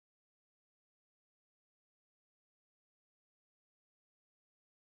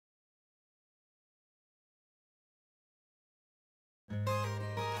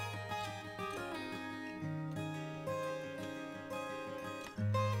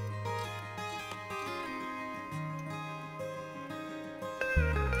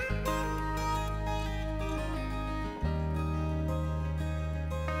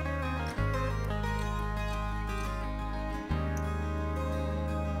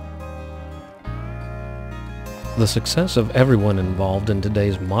The success of everyone involved in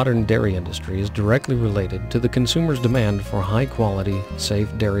today's modern dairy industry is directly related to the consumer's demand for high-quality, safe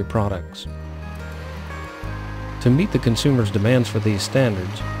dairy products. To meet the consumer's demands for these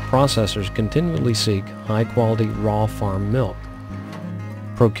standards, processors continually seek high-quality raw farm milk.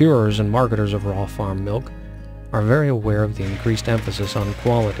 Procurers and marketers of raw farm milk are very aware of the increased emphasis on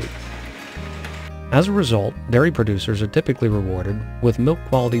quality. As a result, dairy producers are typically rewarded with milk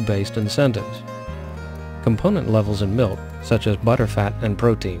quality-based incentives. Component levels in milk, such as butterfat and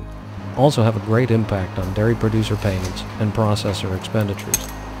protein, also have a great impact on dairy producer payments and processor expenditures.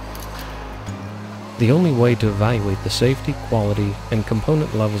 The only way to evaluate the safety, quality, and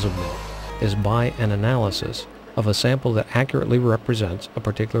component levels of milk is by an analysis of a sample that accurately represents a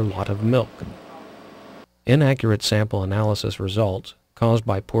particular lot of milk. Inaccurate sample analysis results caused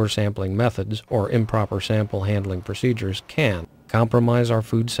by poor sampling methods or improper sample handling procedures can compromise our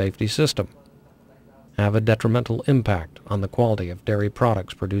food safety system, have a detrimental impact on the quality of dairy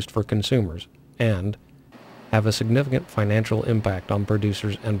products produced for consumers, and have a significant financial impact on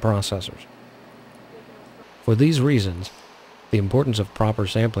producers and processors. For these reasons, the importance of proper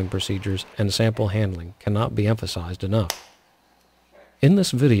sampling procedures and sample handling cannot be emphasized enough. In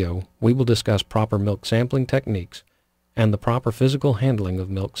this video, we will discuss proper milk sampling techniques and the proper physical handling of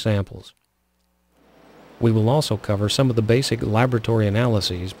milk samples. We will also cover some of the basic laboratory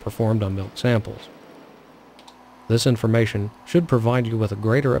analyses performed on milk samples. This information should provide you with a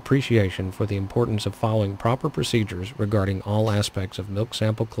greater appreciation for the importance of following proper procedures regarding all aspects of milk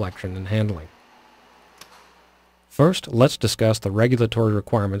sample collection and handling. First, let's discuss the regulatory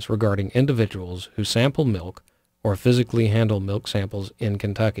requirements regarding individuals who sample milk or physically handle milk samples in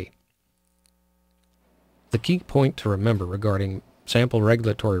Kentucky. The key point to remember regarding sample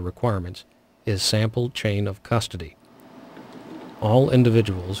regulatory requirements is sample chain of custody. All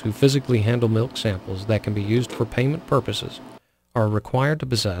individuals who physically handle milk samples that can be used for payment purposes are required to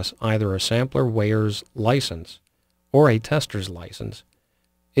possess either a sampler weigher's license or a tester's license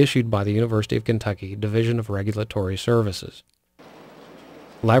issued by the University of Kentucky Division of Regulatory Services.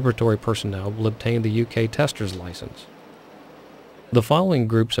 Laboratory personnel will obtain the UK tester's license. The following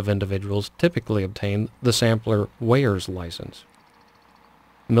groups of individuals typically obtain the sampler weigher's license: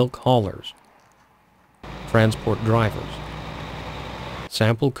 milk haulers, transport drivers,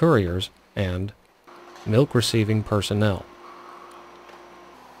 sample couriers, and milk receiving personnel.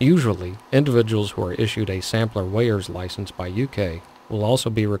 Usually, individuals who are issued a sampler weigher's license by UK will also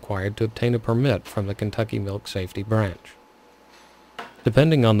be required to obtain a permit from the Kentucky Milk Safety Branch.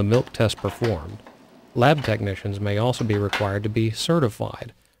 Depending on the milk test performed, lab technicians may also be required to be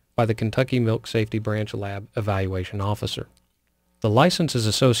certified by the Kentucky Milk Safety Branch Lab Evaluation Officer. The license is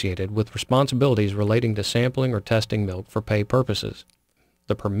associated with responsibilities relating to sampling or testing milk for pay purposes.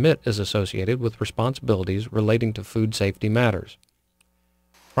 The permit is associated with responsibilities relating to food safety matters.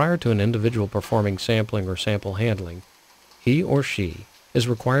 Prior to an individual performing sampling or sample handling, he or she is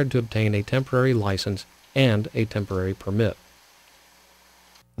required to obtain a temporary license and a temporary permit.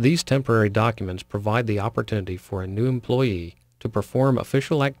 These temporary documents provide the opportunity for a new employee to perform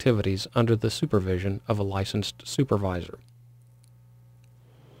official activities under the supervision of a licensed supervisor.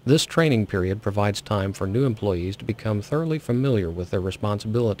 This training period provides time for new employees to become thoroughly familiar with their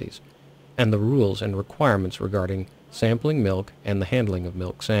responsibilities and the rules and requirements regarding sampling milk and the handling of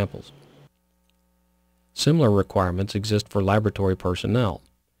milk samples. Similar requirements exist for laboratory personnel.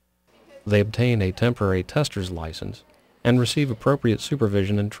 They obtain a temporary tester's license and receive appropriate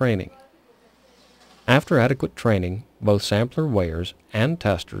supervision and training. After adequate training, both sampler weighers and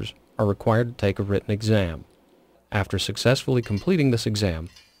testers are required to take a written exam. After successfully completing this exam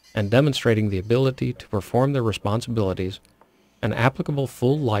and demonstrating the ability to perform their responsibilities, an applicable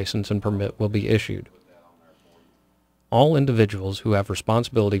full license and permit will be issued. All individuals who have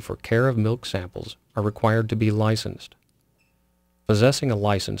responsibility for care of milk samples are required to be licensed. Possessing a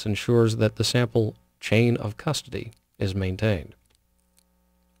license ensures that the sample chain of custody is maintained.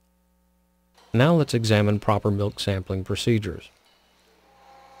 Now let's examine proper milk sampling procedures.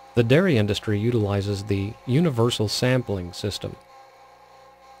 The dairy industry utilizes the Universal Sampling System.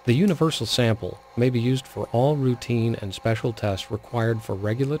 The universal sample may be used for all routine and special tests required for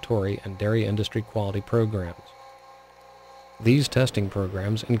regulatory and dairy industry quality programs. These testing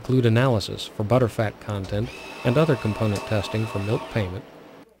programs include analysis for butterfat content and other component testing for milk payment,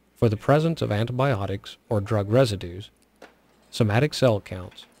 for the presence of antibiotics or drug residues, somatic cell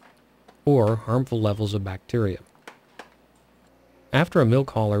counts, or harmful levels of bacteria. After a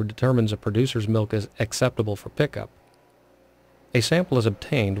milk hauler determines a producer's milk is acceptable for pickup, a sample is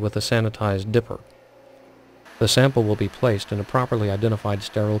obtained with a sanitized dipper. The sample will be placed in a properly identified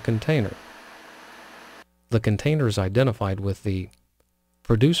sterile container. The container is identified with the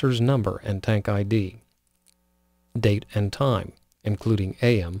producer's number and tank ID, date and time, including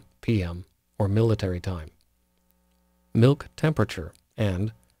AM, PM, or military time, milk temperature,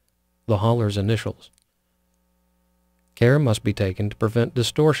 and the hauler's initials. Care must be taken to prevent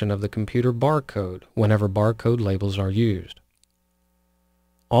distortion of the computer barcode whenever barcode labels are used.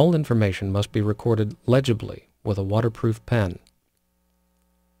 All information must be recorded legibly with a waterproof pen.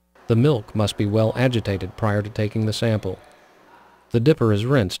 The milk must be well agitated prior to taking the sample. The dipper is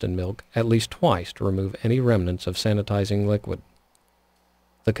rinsed in milk at least twice to remove any remnants of sanitizing liquid.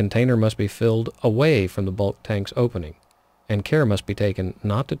 The container must be filled away from the bulk tank's opening, and care must be taken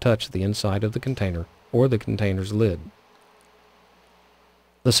not to touch the inside of the container or the container's lid.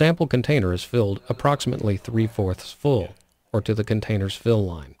 The sample container is filled approximately 3/4 full, or to the container's fill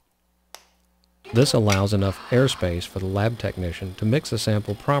line. This allows enough airspace for the lab technician to mix the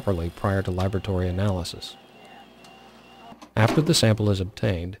sample properly prior to laboratory analysis. After the sample is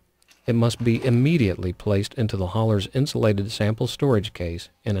obtained, it must be immediately placed into the hauler's insulated sample storage case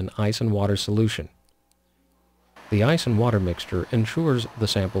in an ice and water solution. The ice and water mixture ensures the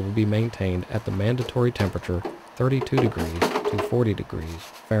sample will be maintained at the mandatory temperature 32 degrees to 40 degrees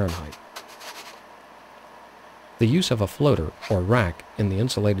Fahrenheit. The use of a floater or rack in the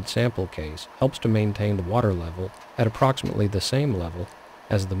insulated sample case helps to maintain the water level at approximately the same level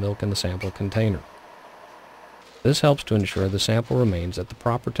as the milk in the sample container. This helps to ensure the sample remains at the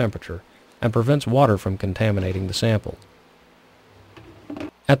proper temperature and prevents water from contaminating the sample.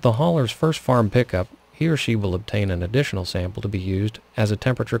 At the hauler's first farm pickup, he or she will obtain an additional sample to be used as a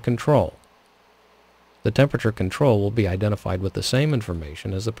temperature control. The temperature control will be identified with the same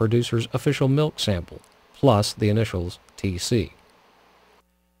information as the producer's official milk sample, plus the initials TC.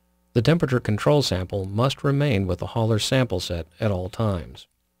 The temperature control sample must remain with the hauler's sample set at all times.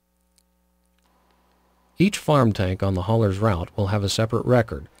 Each farm tank on the hauler's route will have a separate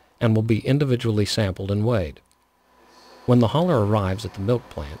record and will be individually sampled and weighed. When the hauler arrives at the milk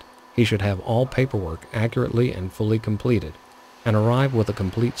plant, he should have all paperwork accurately and fully completed and arrive with a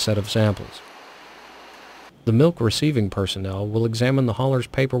complete set of samples. The milk receiving personnel will examine the hauler's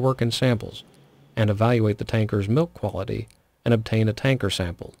paperwork and samples and evaluate the tanker's milk quality and obtain a tanker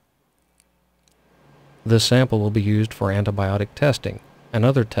sample. This sample will be used for antibiotic testing and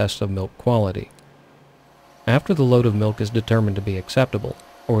other tests of milk quality. After the load of milk is determined to be acceptable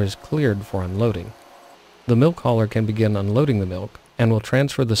or is cleared for unloading, the milk hauler can begin unloading the milk and will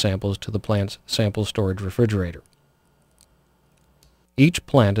transfer the samples to the plant's sample storage refrigerator. Each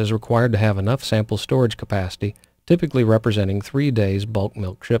plant is required to have enough sample storage capacity, typically representing 3 days' bulk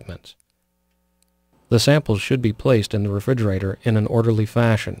milk shipments. The samples should be placed in the refrigerator in an orderly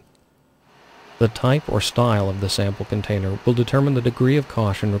fashion. The type or style of the sample container will determine the degree of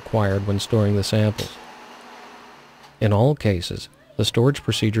caution required when storing the samples. In all cases, the storage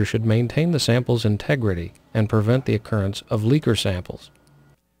procedure should maintain the sample's integrity and prevent the occurrence of leaker samples.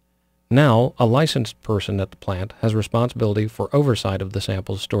 Now, a licensed person at the plant has responsibility for oversight of the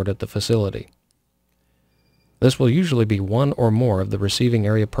samples stored at the facility. This will usually be one or more of the receiving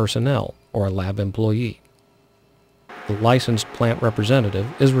area personnel or a lab employee. The licensed plant representative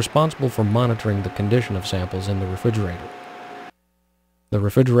is responsible for monitoring the condition of samples in the refrigerator. The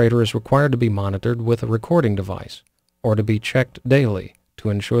refrigerator is required to be monitored with a recording device or to be checked daily to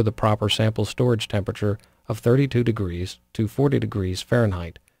ensure the proper sample storage temperature of 32 degrees to 40 degrees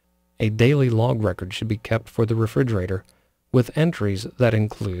Fahrenheit. A daily log record should be kept for the refrigerator with entries that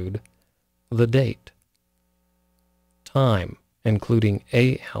include the date, time, including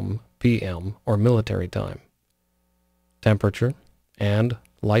AM, PM, or military time, temperature, and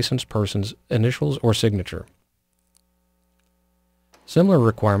licensed person's initials or signature. Similar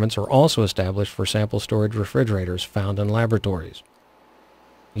requirements are also established for sample storage refrigerators found in laboratories.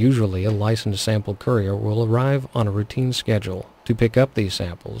 Usually, a licensed sample courier will arrive on a routine schedule to pick up these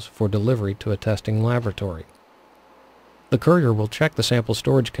samples for delivery to a testing laboratory. The courier will check the sample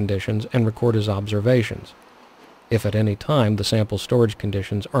storage conditions and record his observations. If at any time the sample storage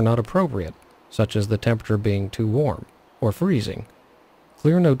conditions are not appropriate, such as the temperature being too warm or freezing,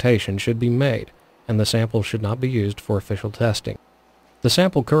 clear notation should be made and the sample should not be used for official testing. The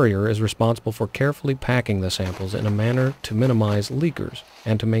sample courier is responsible for carefully packing the samples in a manner to minimize leakers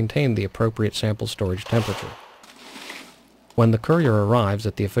and to maintain the appropriate sample storage temperature. When the courier arrives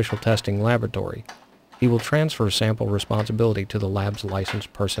at the official testing laboratory, he will transfer sample responsibility to the lab's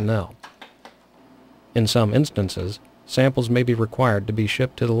licensed personnel. In some instances, samples may be required to be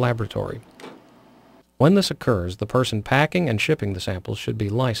shipped to the laboratory. When this occurs, the person packing and shipping the samples should be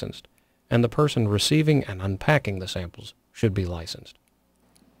licensed, and the person receiving and unpacking the samples should be licensed.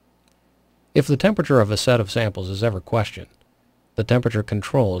 If the temperature of a set of samples is ever questioned, the temperature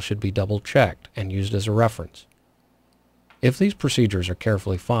control should be double-checked and used as a reference. If these procedures are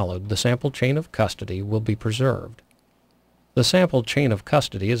carefully followed, the sample chain of custody will be preserved. The sample chain of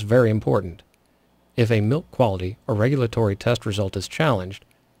custody is very important. If a milk quality or regulatory test result is challenged,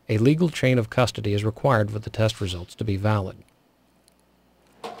 a legal chain of custody is required for the test results to be valid.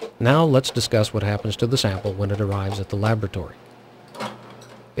 Now let's discuss what happens to the sample when it arrives at the laboratory.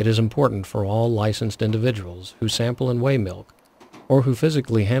 It is important for all licensed individuals who sample and weigh milk, or who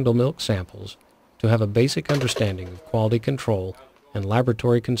physically handle milk samples, to have a basic understanding of quality control and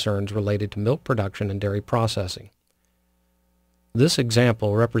laboratory concerns related to milk production and dairy processing. This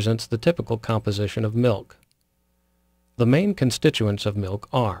example represents the typical composition of milk. The main constituents of milk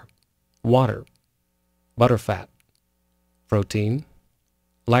are water, butterfat, protein,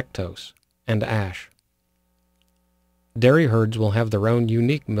 lactose, and ash. Dairy herds will have their own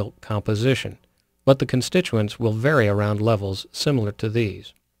unique milk composition, but the constituents will vary around levels similar to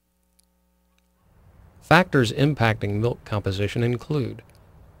these. Factors impacting milk composition include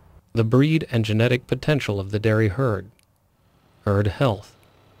the breed and genetic potential of the dairy herd, herd health,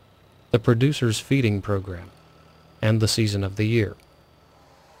 the producer's feeding program, and the season of the year.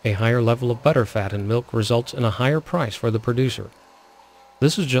 A higher level of butterfat in milk results in a higher price for the producer.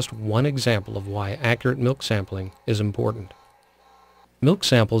 This is just one example of why accurate milk sampling is important. Milk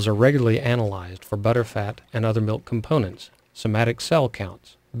samples are regularly analyzed for butterfat and other milk components, somatic cell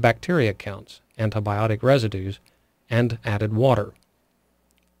counts, bacteria counts, antibiotic residues, and added water.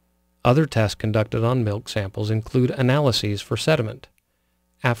 Other tests conducted on milk samples include analyses for sediment,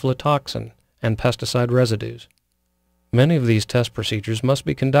 aflatoxin, and pesticide residues. Many of these test procedures must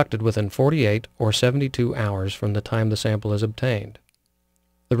be conducted within 48 or 72 hours from the time the sample is obtained.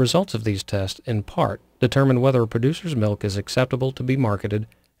 The results of these tests, in part, determine whether a producer's milk is acceptable to be marketed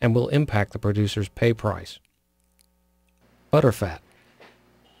and will impact the producer's pay price. Butterfat.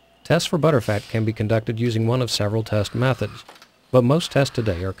 Tests for butterfat can be conducted using one of several test methods, but most tests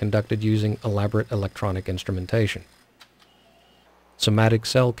today are conducted using elaborate electronic instrumentation. Somatic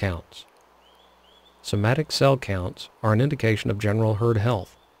cell counts. Somatic cell counts are an indication of general herd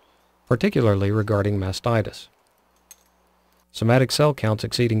health, particularly regarding mastitis. Somatic cell counts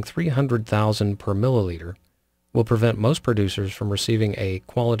exceeding 300,000 per milliliter will prevent most producers from receiving a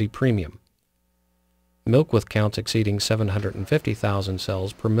quality premium. Milk with counts exceeding 750,000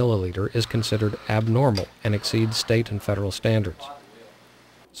 cells per milliliter is considered abnormal and exceeds state and federal standards.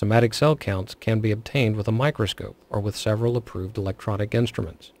 Somatic cell counts can be obtained with a microscope or with several approved electronic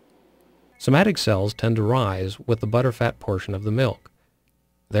instruments. Somatic cells tend to rise with the butterfat portion of the milk.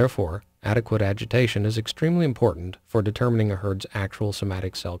 Therefore, adequate agitation is extremely important for determining a herd's actual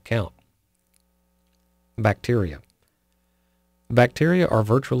somatic cell count. Bacteria. Bacteria are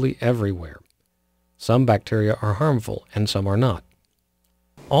virtually everywhere. Some bacteria are harmful and some are not.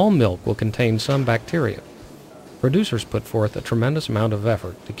 All milk will contain some bacteria. Producers put forth a tremendous amount of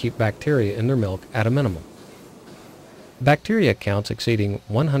effort to keep bacteria in their milk at a minimum. Bacteria counts exceeding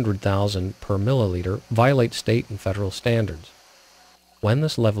 100,000 per milliliter violate state and federal standards. When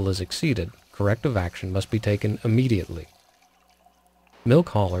this level is exceeded, corrective action must be taken immediately. Milk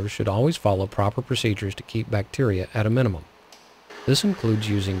haulers should always follow proper procedures to keep bacteria at a minimum. This includes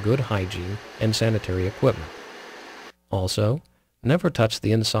using good hygiene and sanitary equipment. Also, never touch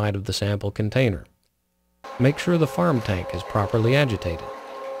the inside of the sample container. Make sure the farm tank is properly agitated.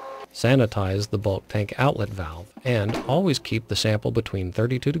 Sanitize the bulk tank outlet valve and always keep the sample between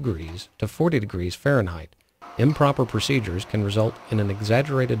 32 degrees to 40 degrees Fahrenheit. Improper procedures can result in an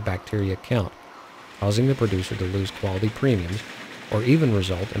exaggerated bacteria count, causing the producer to lose quality premiums, or even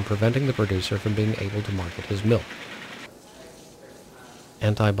result in preventing the producer from being able to market his milk.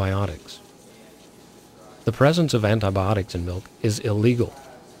 Antibiotics. The presence of antibiotics in milk is illegal.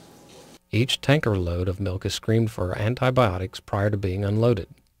 Each tanker load of milk is screened for antibiotics prior to being unloaded.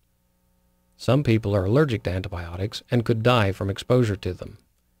 Some people are allergic to antibiotics and could die from exposure to them.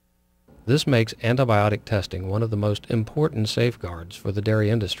 This makes antibiotic testing one of the most important safeguards for the dairy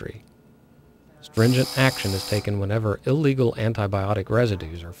industry. Stringent action is taken whenever illegal antibiotic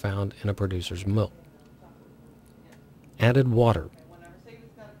residues are found in a producer's milk. Added water.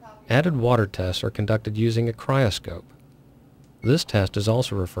 Added water tests are conducted using a cryoscope. This test is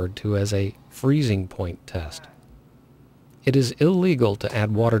also referred to as a freezing point test. It is illegal to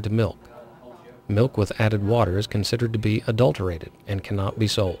add water to milk. Milk with added water is considered to be adulterated and cannot be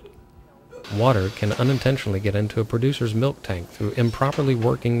sold. Water can unintentionally get into a producer's milk tank through improperly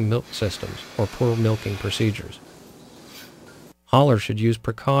working milk systems or poor milking procedures. Haulers should use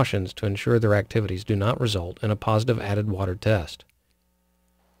precautions to ensure their activities do not result in a positive added water test.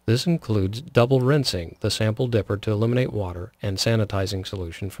 This includes double rinsing the sample dipper to eliminate water and sanitizing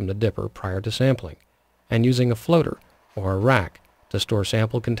solution from the dipper prior to sampling, and using a floater or a rack to store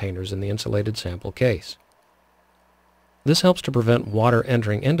sample containers in the insulated sample case. This helps to prevent water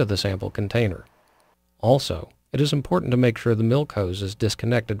entering into the sample container. Also, it is important to make sure the milk hose is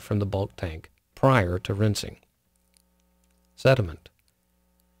disconnected from the bulk tank prior to rinsing. Sediment.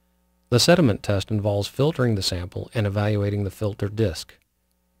 The sediment test involves filtering the sample and evaluating the filter disc.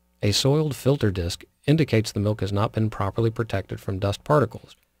 A soiled filter disc indicates the milk has not been properly protected from dust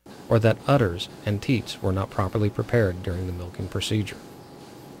particles, or that udders and teats were not properly prepared during the milking procedure.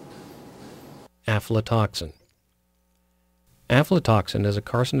 Aflatoxin. Aflatoxin is a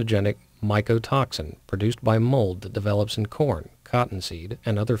carcinogenic mycotoxin produced by mold that develops in corn, cottonseed,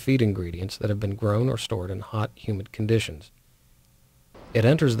 and other feed ingredients that have been grown or stored in hot, humid conditions. It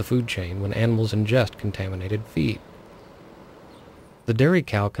enters the food chain when animals ingest contaminated feed. The dairy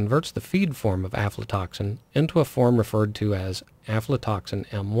cow converts the feed form of aflatoxin into a form referred to as aflatoxin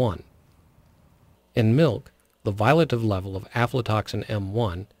M1. In milk, the violative level of aflatoxin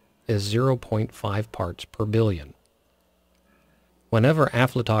M1 is 0.5 parts per billion. Whenever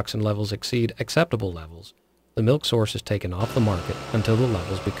aflatoxin levels exceed acceptable levels, the milk source is taken off the market until the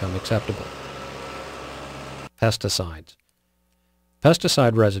levels become acceptable. Pesticides.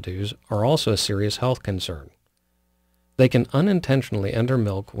 Pesticide residues are also a serious health concern. They can unintentionally enter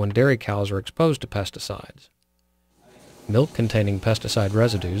milk when dairy cows are exposed to pesticides. Milk containing pesticide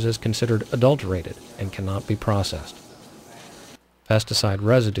residues is considered adulterated and cannot be processed. Pesticide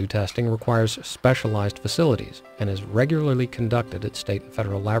residue testing requires specialized facilities and is regularly conducted at state and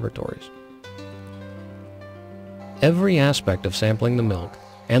federal laboratories. Every aspect of sampling the milk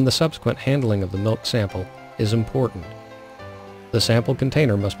and the subsequent handling of the milk sample is important. The sample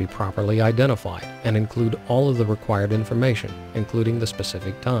container must be properly identified and include all of the required information, including the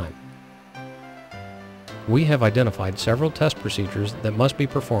specific time. We have identified several test procedures that must be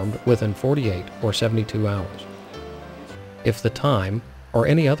performed within 48 or 72 hours. If the time or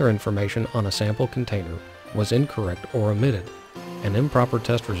any other information on a sample container was incorrect or omitted, an improper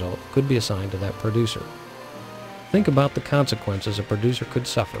test result could be assigned to that producer. Think about the consequences a producer could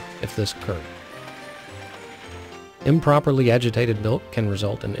suffer if this occurred. Improperly agitated milk can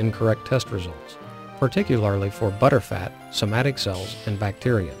result in incorrect test results, particularly for butterfat, somatic cells, and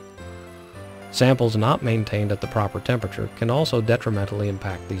bacteria. Samples not maintained at the proper temperature can also detrimentally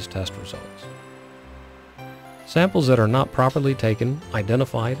impact these test results. Samples that are not properly taken,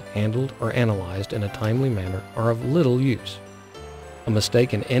 identified, handled, or analyzed in a timely manner are of little use. A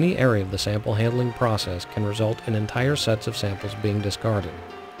mistake in any area of the sample handling process can result in entire sets of samples being discarded.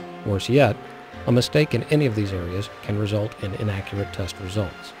 Worse yet, a mistake in any of these areas can result in inaccurate test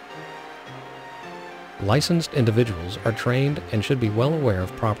results. Licensed individuals are trained and should be well aware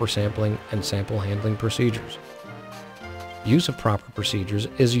of proper sampling and sample handling procedures. Use of proper procedures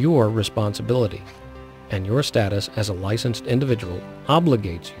is your responsibility, and your status as a licensed individual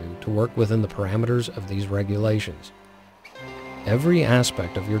obligates you to work within the parameters of these regulations. Every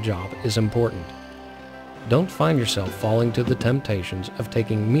aspect of your job is important. Don't find yourself falling to the temptations of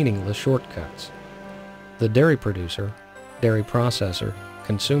taking meaningless shortcuts. The dairy producer, dairy processor,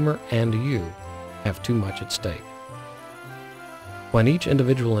 consumer, and you have too much at stake. When each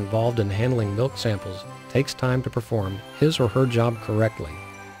individual involved in handling milk samples takes time to perform his or her job correctly,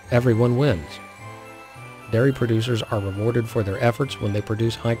 everyone wins. Dairy producers are rewarded for their efforts when they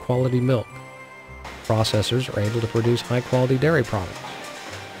produce high-quality milk. Processors are able to produce high-quality dairy products.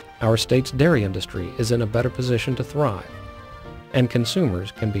 Our state's dairy industry is in a better position to thrive, and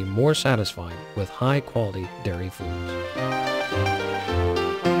consumers can be more satisfied with high-quality dairy foods.